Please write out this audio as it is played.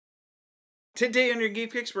Today on Your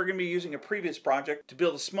Geek Fix, we're going to be using a previous project to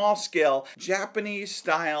build a small-scale,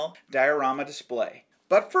 Japanese-style diorama display.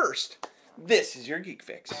 But first, this is Your Geek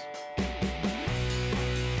Fix.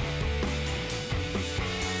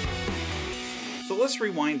 So let's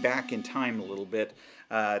rewind back in time a little bit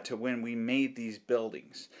to when we made these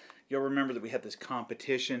buildings. You'll remember that we had this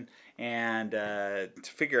competition and to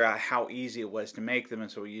figure out how easy it was to make them,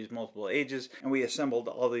 and so we used multiple ages and we assembled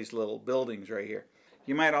all these little buildings right here.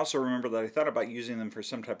 You might also remember that I thought about using them for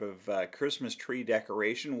some type of Christmas tree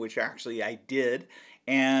decoration, which actually I did,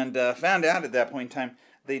 and found out at that point in time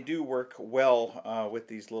they do work well with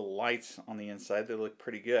these little lights on the inside. They look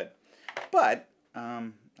pretty good. But I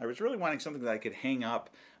was really wanting something that I could hang up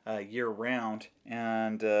year-round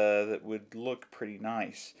and that would look pretty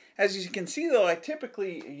nice. As you can see, though, I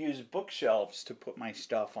typically use bookshelves to put my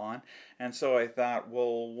stuff on, and so I thought,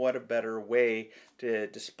 well, what a better way to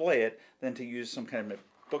display it than to use some kind of a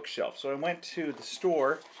bookshelf. So I went to the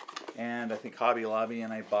store, and I think Hobby Lobby,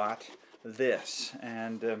 and I bought this,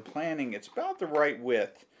 and I'm planning, it's about the right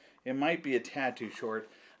width. It might be a tad too short,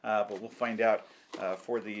 but we'll find out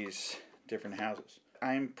for these different houses.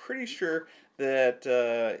 I'm pretty sure that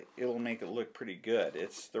it'll make it look pretty good.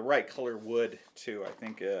 It's the right color wood too. I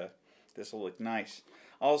think this will look nice.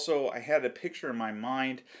 Also, I had a picture in my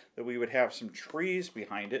mind that we would have some trees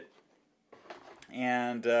behind it,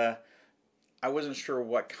 and I wasn't sure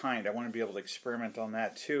what kind. I want to be able to experiment on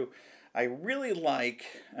that too. I really like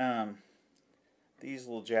these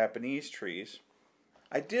little Japanese trees.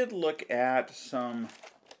 I did look at some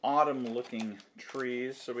autumn looking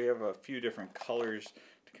trees, so we have a few different colors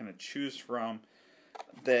to kind of choose from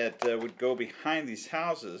that would go behind these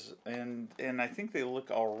houses, and I think they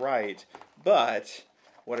look all right. But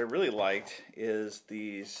what I really liked is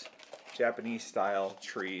these Japanese style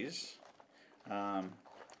trees.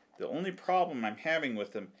 The only problem I'm having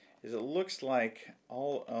with them is it looks like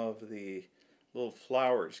all of the little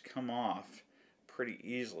flowers come off pretty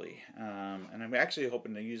easily, and I'm actually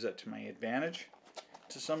hoping to use that to my advantage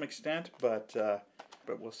to some extent, but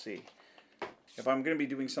we'll see. If I'm going to be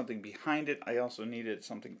doing something behind it, I also needed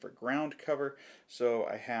something for ground cover, so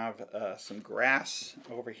I have some grass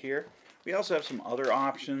over here. We also have some other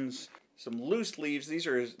options, some loose leaves. These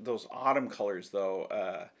are those autumn colors, though,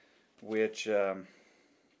 which I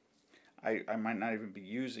might not even be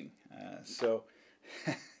using. So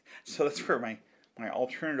that's for my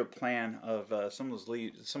alternative plan of some of those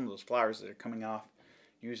leaves, some of those flowers that are coming off,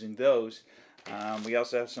 using those. We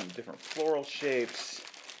also have some different floral shapes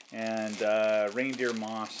and reindeer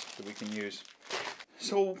moss that we can use.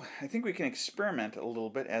 So I think we can experiment a little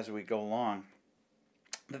bit as we go along.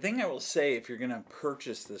 The thing I will say, if you're going to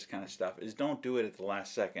purchase this kind of stuff, is don't do it at the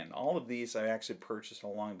last second. All of these I actually purchased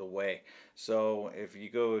along the way. So if you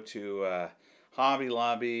go to Hobby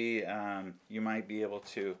Lobby, you might be able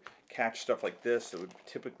to catch stuff like this. It would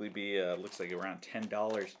typically be, looks like around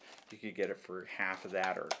 $10. You could get it for half of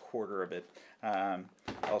that or a quarter of it.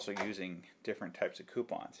 Also using different types of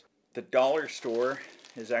coupons. The dollar store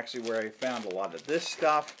is actually where I found a lot of this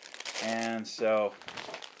stuff, and so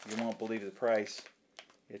you won't believe the price.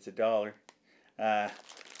 It's $1. I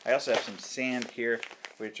also have some sand here,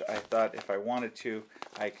 which I thought if I wanted to,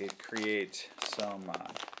 I could create some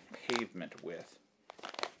pavement with.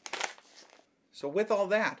 So with all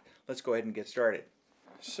that, let's go ahead and get started.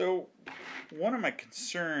 So one of my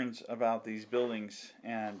concerns about these buildings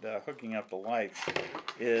and hooking up the lights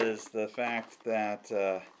is the fact that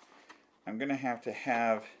I'm going to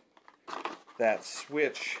have that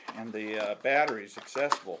switch and the batteries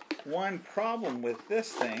accessible. One problem with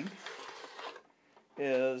this thing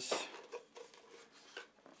is,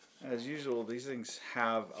 as usual, these things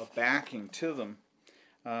have a backing to them,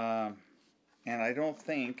 and I don't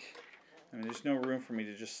think, there's no room for me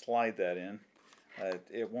to just slide that in.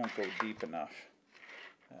 It won't go deep enough,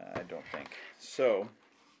 I don't think. So,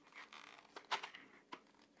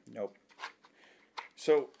 nope.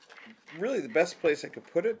 So, really the best place I could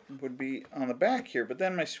put it would be on the back here, but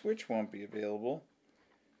then my switch won't be available.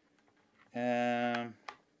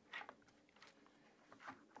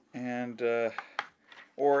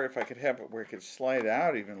 Or if I could have it where it could slide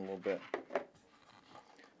out even a little bit.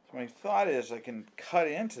 So my thought is I can cut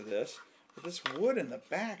into this, but this wood in the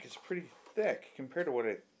back is pretty thick compared to what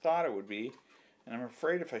I thought it would be, and I'm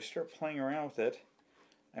afraid if I start playing around with it,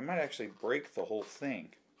 I might actually break the whole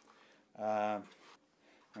thing. I'm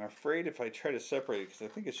afraid if I try to separate it, because I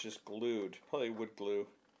think it's just glued, probably wood glue,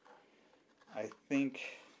 I think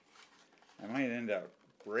I might end up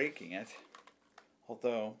breaking it,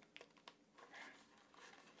 although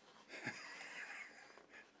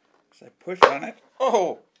as I push on it,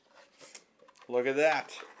 oh, look at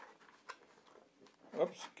that.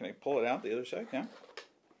 Oops, can I pull it out the other side? Yeah.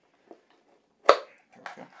 There we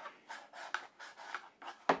go.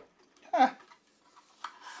 Huh.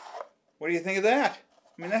 What do you think of that?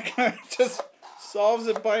 I mean, that kind of just solves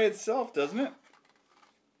it by itself, doesn't it?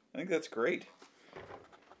 I think that's great.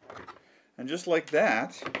 And just like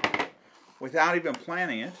that, without even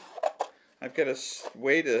planning it, I've got a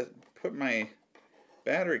way to put my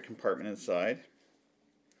battery compartment inside.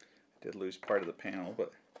 I did lose part of the panel,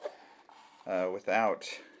 but without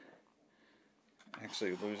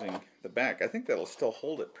actually losing the back. I think that'll still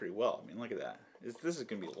hold it pretty well. I mean, look at that. This is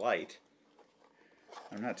going to be light.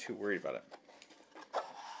 I'm not too worried about it.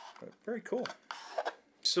 But very cool.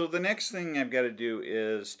 So the next thing I've got to do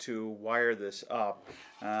is to wire this up.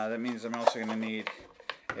 That means I'm also going to need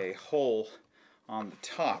a hole on the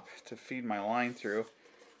top to feed my line through.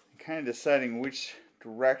 I'm kind of deciding which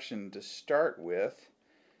direction to start with.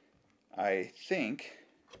 I think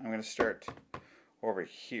I'm going to start over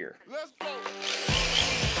here. Let's go.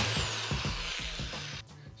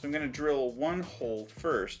 So I'm going to drill one hole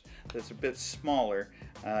first that's a bit smaller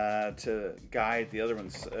to guide the other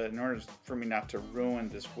ones in order for me not to ruin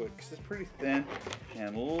this wood, because it's pretty thin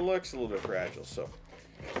and looks a little bit fragile. So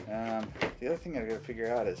the other thing I've got to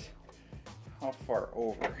figure out is how far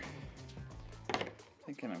over. I'm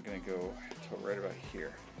thinking I'm going to go to right about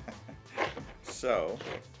here. So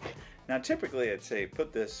now typically I'd say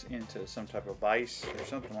put this into some type of vise or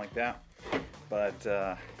something like that, but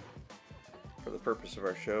for the purpose of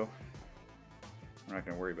our show, I'm not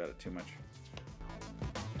going to worry about it too much.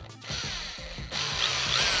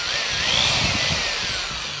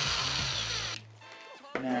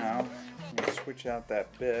 Now, I'm going to switch out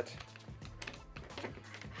that bit.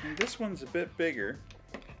 And this one's a bit bigger,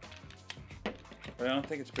 but I don't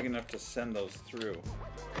think it's big enough to send those through.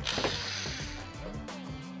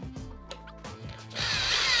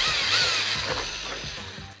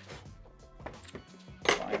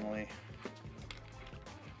 Finally.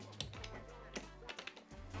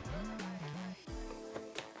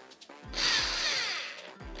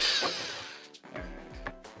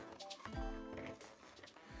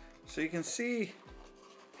 So you can see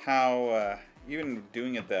how even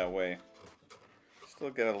doing it that way, still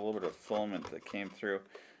got a little bit of filament that came through.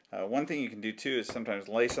 One thing you can do too is sometimes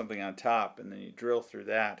lay something on top and then you drill through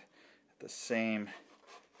that at the same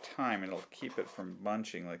time. It'll keep it from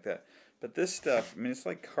bunching like that. But this stuff, I mean, it's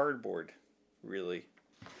like cardboard, really.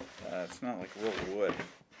 It's not like real wood.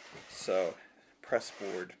 So, press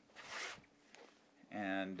board.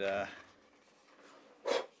 And there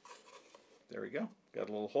we go. Got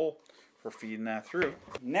a little hole for feeding that through.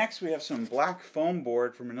 Next, we have some black foam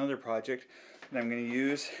board from another project that I'm going to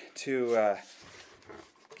use to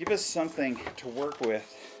give us something to work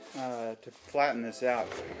with to flatten this out.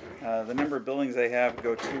 The number of buildings I have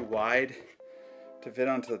go too wide to fit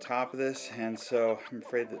onto the top of this, and so I'm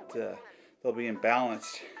afraid that they'll be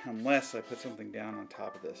imbalanced unless I put something down on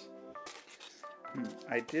top of this.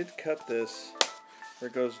 I did cut this where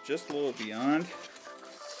it goes just a little beyond,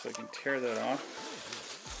 so I can tear that off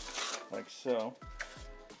like so.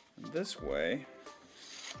 And this way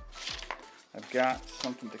I've got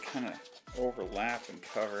something to kind of overlap and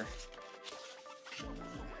cover. So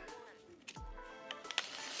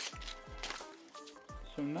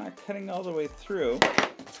I'm not cutting all the way through,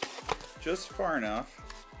 just far enough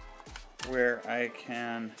where I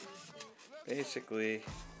can basically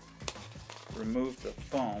remove the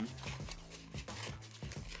foam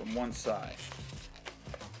from one side.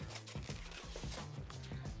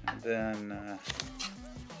 And then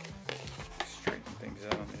straighten things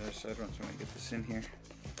out on the other side once when I get this in here.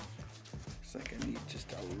 Looks like I need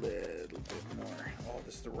just a little bit more. Oh,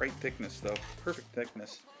 this is the right thickness though. Perfect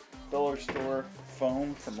thickness. Dollar store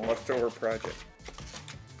foam from a leftover project.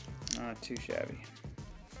 Not too shabby.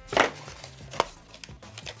 Alright.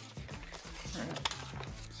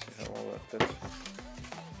 See how well that fits.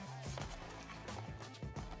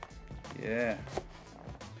 Yeah.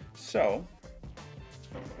 So,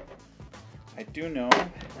 I do know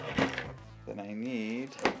that I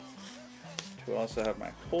need to also have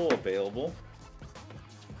my hole available.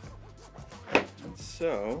 And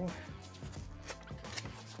so,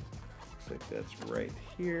 looks like that's right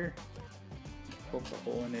here. Poke the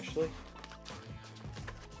hole initially.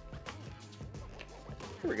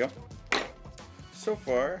 Here we go. So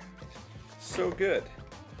far, so good.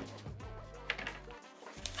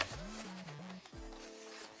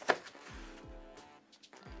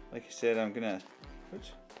 Like I said, I'm gonna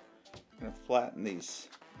flatten these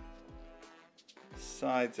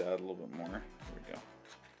sides out a little bit more. There we go.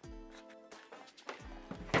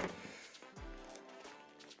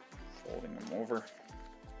 Folding them over.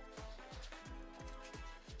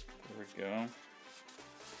 we go.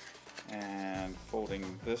 And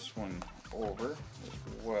folding this one over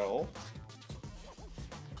as well.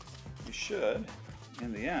 You should,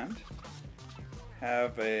 in the end,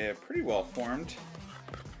 have a pretty well formed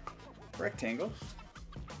rectangle.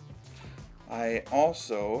 I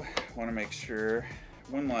also want to make sure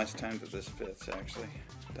one last time that this fits actually.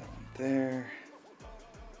 That one there.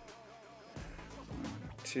 1,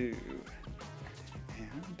 2,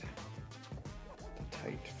 and the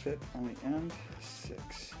tight fit on the end,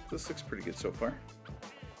 6. This looks pretty good so far.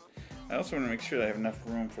 I also want to make sure that I have enough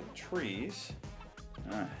room for the trees.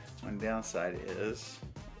 One downside is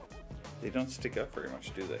they don't stick up very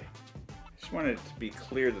much, do they? Just wanted it to be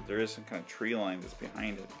clear that there is some kind of tree line that's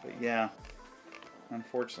behind it. But yeah,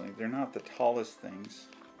 unfortunately, they're not the tallest things.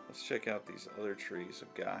 Let's check out these other trees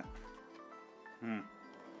I've got.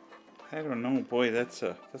 I don't know, boy, that's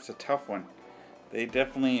a tough one. They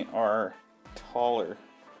definitely are taller,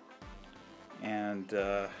 and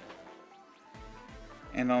on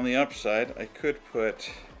the upside, I could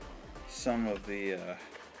put some of the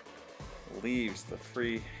leaves, the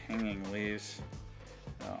free hanging leaves,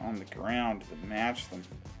 on the ground to match them.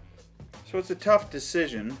 So it's a tough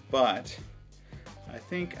decision, but I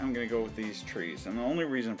think I'm going to go with these trees. And the only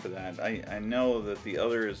reason for that, I know that the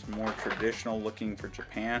other is more traditional looking for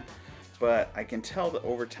Japan, but I can tell that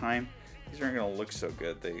over time, these aren't going to look so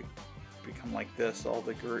good. They become like this, all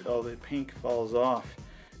the pink falls off,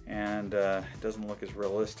 and it doesn't look as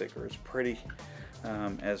realistic or as pretty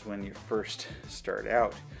as when you first start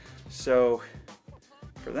out. So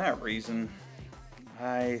for that reason,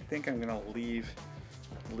 I think I'm gonna leave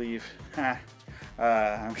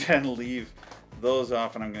those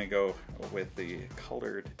off, and I'm gonna go with the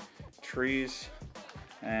colored trees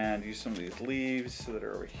and use some of these leaves that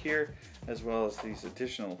are over here, as well as these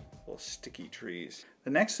additional little sticky trees.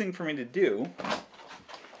 The next thing for me to do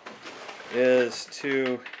is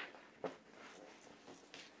to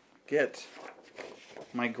get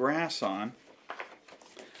my grass on.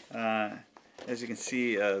 As you can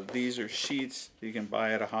see, these are sheets you can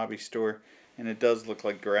buy at a hobby store, and it does look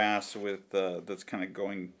like grass with that's kind of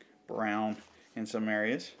going brown in some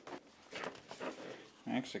areas.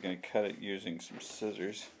 I'm actually going to cut it using some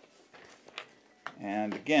scissors,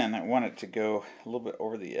 and again, I want it to go a little bit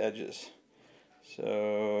over the edges,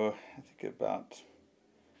 so I think about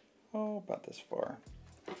this far,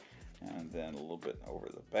 and then a little bit over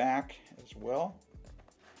the back as well.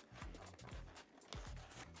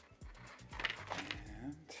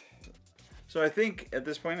 So I think at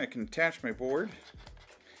this point I can attach my board.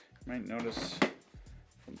 You might notice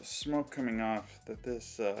from the smoke coming off that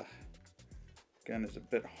this gun is a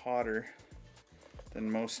bit hotter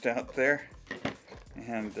than most out there.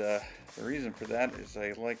 And the reason for that is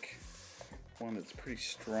I like one that's pretty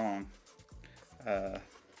strong. That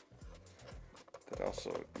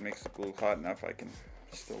also makes the glue hot enough I can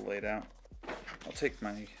still lay it out. I'll take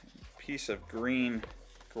my piece of green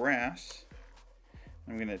grass.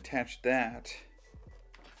 I'm going to attach that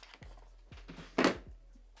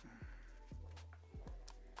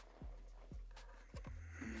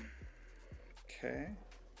okay,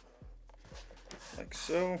 like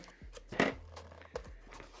so.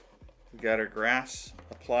 We got our grass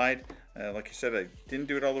applied. Like I said, I didn't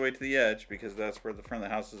do it all the way to the edge because that's where the front of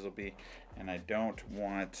the houses will be, and I don't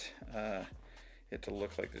want it to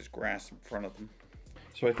look like there's grass in front of them.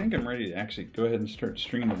 So I think I'm ready to actually go ahead and start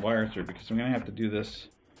stringing the wire through, because I'm going to have to do this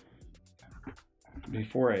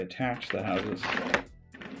before I attach the houses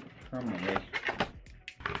permanently.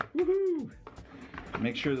 Woohoo!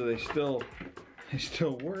 Make sure that they still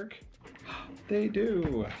work. They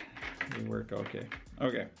do. They work okay.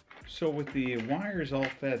 Okay. So with the wires all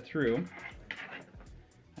fed through,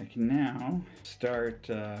 I can now start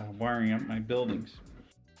wiring up my buildings.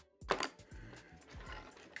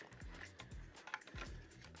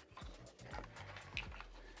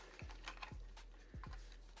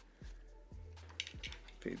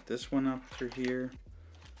 Feed this one up through here.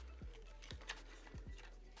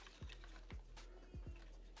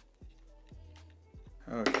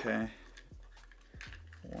 Okay.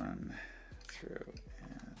 One through,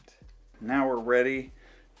 and now we're ready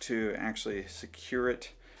to actually secure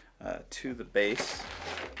it to the base.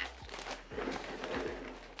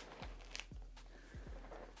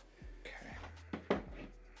 Okay.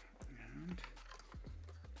 And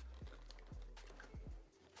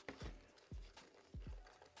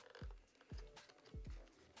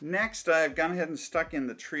next, I've gone ahead and stuck in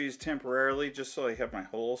the trees temporarily just so I have my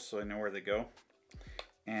holes so I know where they go.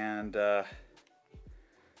 And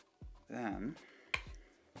then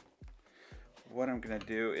what I'm going to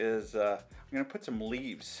do is I'm going to put some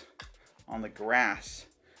leaves on the grass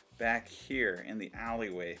back here in the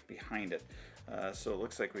alleyway behind it. So it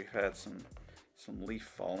looks like we've had some leaf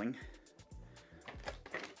falling.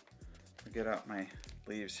 I'll get out my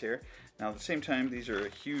leaves here. Now at the same time, these are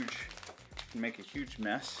can make a huge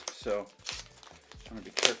mess, so I'm going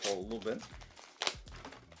to be careful a little bit.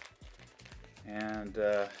 And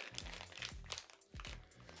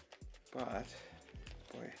but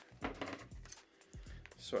boy,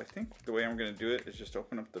 so I think the way I'm going to do it is just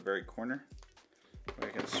open up the very corner. I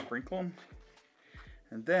can sprinkle them,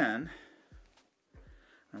 and then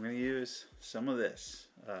I'm going to use some of this,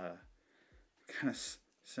 kind of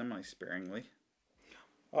semi-sparingly.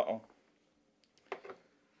 Uh-oh.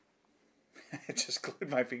 I just glued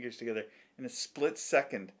my fingers together in a split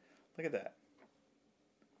second. Look at that.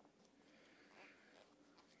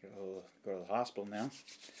 Go to the hospital now.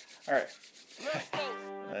 All right.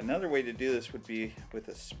 Another way to do this would be with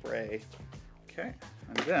a spray. Okay,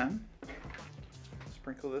 and then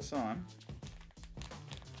sprinkle this on.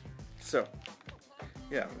 So,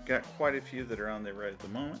 yeah, we've got quite a few that are on there right at the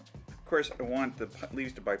moment. Of course, I want the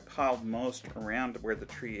leaves to be piled most around where the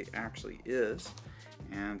tree actually is,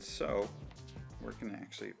 and so we're going to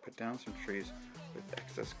actually put down some trees with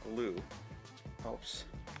excess glue. Helps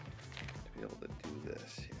to be able to do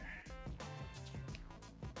this here.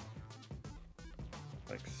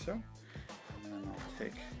 Like so. And then I'll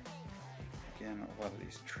take, again, a lot of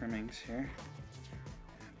these trimmings here,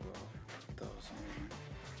 and we'll put those on.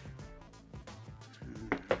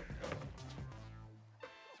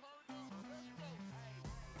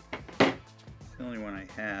 It's the only one I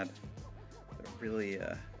had that really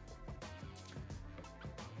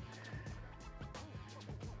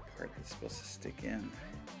part that's supposed to stick in.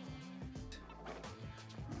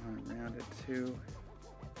 Around it too.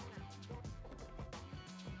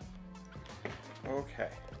 Okay.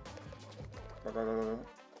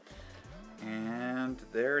 And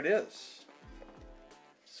there it is.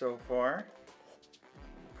 So far,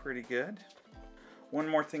 pretty good. One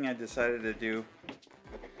more thing I decided to do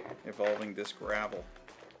involving this gravel.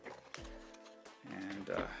 And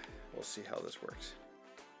we'll see how this works.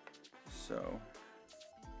 So,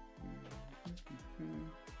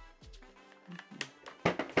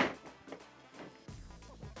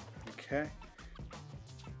 okay.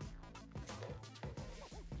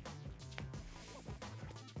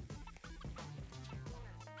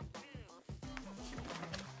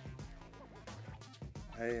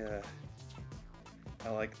 I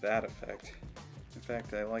like that effect. In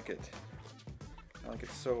fact, I like it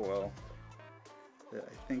so well that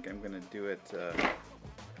I think I'm going to do it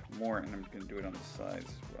more, and I'm going to do it on the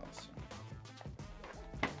sides as well.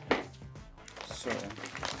 So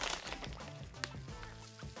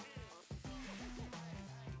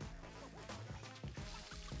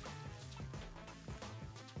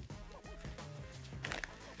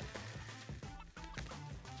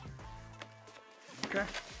okay.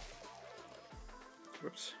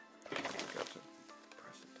 Whoops. Got to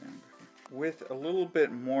press it down. With a little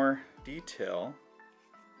bit more detail,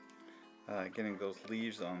 getting those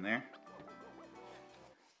leaves on there.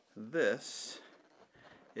 This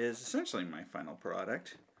is essentially my final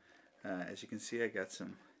product. As you can see, I got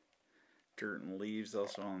some dirt and leaves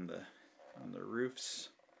also on the roofs.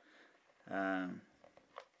 And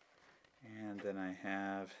then I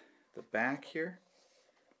have the back here.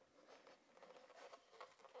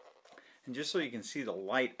 And just so you can see the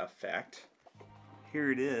light effect,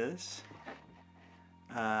 here it is,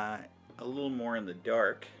 a little more in the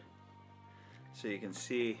dark, so you can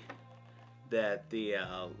see that the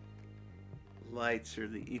lights or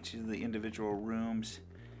each of the individual rooms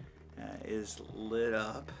is lit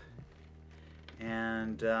up,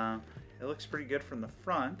 and it looks pretty good from the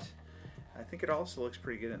front. I think it also looks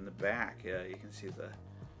pretty good in the back. You can see the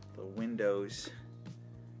windows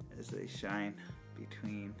as they shine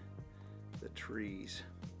between the trees.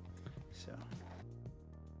 So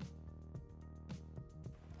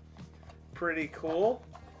pretty cool.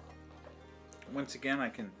 Once again, I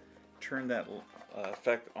can turn that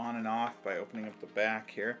effect on and off by opening up the back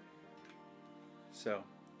here. So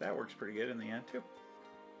that works pretty good in the end too.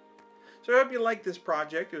 So I hope you liked this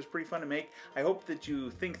project. It was pretty fun to make. I hope that you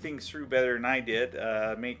think things through better than I did.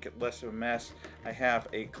 Make it less of a mess. I have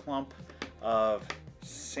a clump of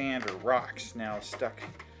sand or rocks now stuck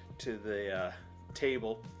to the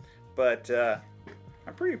table, but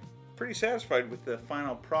I'm pretty satisfied with the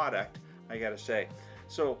final product, I gotta say.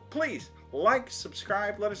 So please like,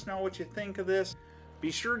 subscribe, let us know what you think of this.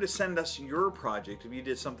 Be sure to send us your project if you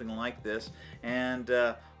did something like this, and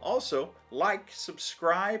also like,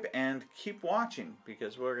 subscribe, and keep watching,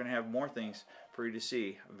 because we're gonna have more things for you to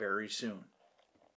see very soon.